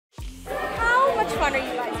fun are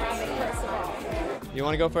you guys having, first of all? You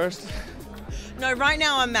want to go first? No, right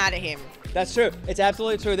now I'm mad at him. That's true. It's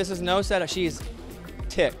absolutely true. This is no setup. She's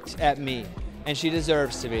ticked at me, and she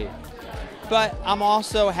deserves to be. But I'm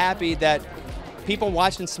also happy that people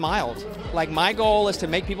watched and smiled. Like, my goal is to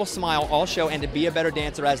make people smile all show and to be a better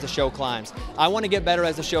dancer as the show climbs. I want to get better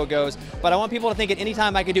as the show goes, but I want people to think at any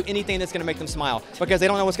time I could do anything that's going to make them smile because they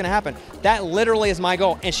don't know what's going to happen. That literally is my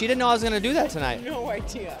goal, and she didn't know I was going to do that tonight. No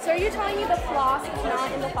idea. So are you telling me the floss is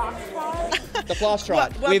not in the foxtrot? The floss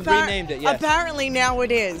trot. Well, We've renamed it, yes. Apparently now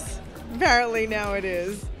it is. Apparently now it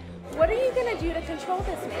is. What are you going to do to control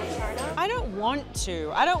this man, Sharna? I don't want to.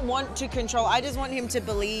 I don't want to control. I just want him to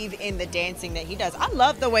believe in the dancing that he does. I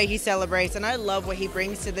love the way he celebrates and I love what he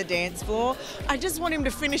brings to the dance floor. I just want him to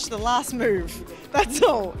finish the last move. That's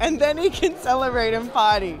all. And then he can celebrate and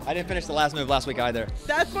party. I didn't finish the last move last week either.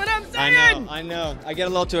 That's what I'm saying. I know. I get a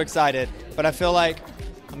little too excited, but I feel like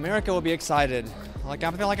America will be excited. Like,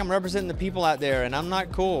 I feel like I'm representing the people out there, and I'm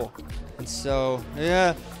not cool. And so,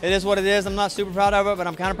 yeah, it is what it is. I'm not super proud of it, but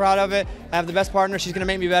I'm kind of proud of it. I have the best partner. She's going to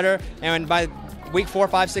make me better. And by week 4,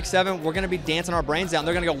 5, 6, 7, we're going to be dancing our brains out. And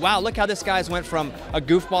they're going to go, wow, look how this guy's went from a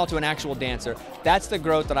goofball to an actual dancer. That's the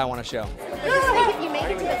growth that I want to show. I just think if you make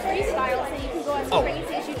it to the freestyle, so you can go as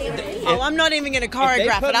crazy as you dance. Oh, I'm not even going to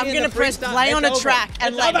choreograph it. I'm going to press play on a track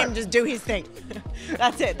and let him just do his thing.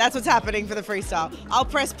 That's it. That's what's happening for the freestyle. I'll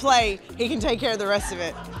press play. He can take care of the rest of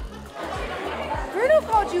it. Bruno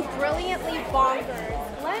called you brilliantly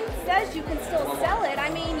bonkers. Len says you can still sell it. I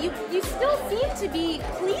mean, you still seem to be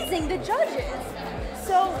pleasing the judges.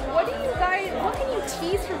 So what can you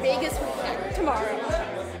tease for Vegas week tomorrow?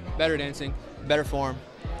 Better dancing, better form.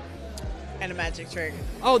 And a magic trick.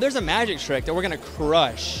 Oh, there's a magic trick that we're going to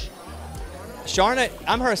crush. Sharna,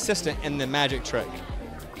 I'm her assistant in the magic trick.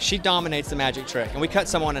 She dominates the magic trick, and we cut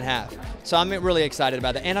someone in half. So I'm really excited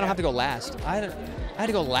about that, and I don't have to go last. I had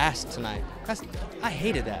to go last tonight. I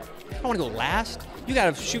hated that. I don't want to go last. You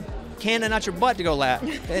got to shoot cannon out your butt to go last,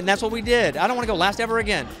 and that's what we did. I don't want to go last ever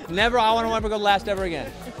again. Never. I want to ever go last ever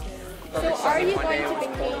again. So are you going to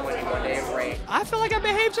behave? I feel like I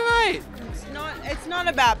behaved tonight. It's not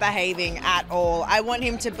about behaving at all. I want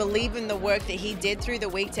him to believe in the work that he did through the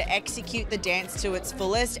week to execute the dance to its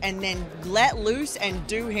fullest and then let loose and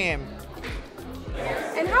do him.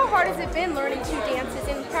 And how hard has it been learning 2 dances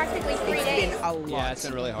in practically 3 days? It's been a lot. Yeah, it's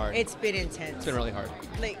been really hard. It's been intense. It's been really hard.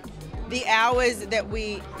 Like, the hours that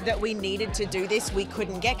we needed to do this, we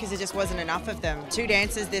couldn't get because there just wasn't enough of them. 2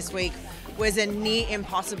 dances this week was a near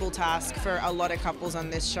impossible task for a lot of couples on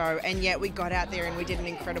this show, and yet we got out there and we did an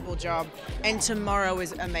incredible job. And tomorrow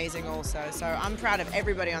is amazing also. So I'm proud of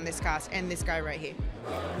everybody on this cast and this guy right here.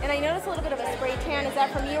 And I noticed a little bit of a spray tan. Is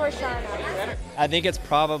that from you or Sharna? I think it's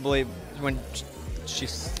probably when she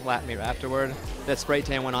slapped me afterward. That spray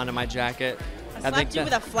tan went onto my jacket. I slapped you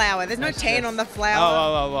with a flower. There's no tan on the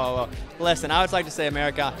flower. Oh. Listen, I would like to say,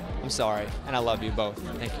 America, I'm sorry, and I love you both.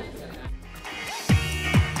 Thank you.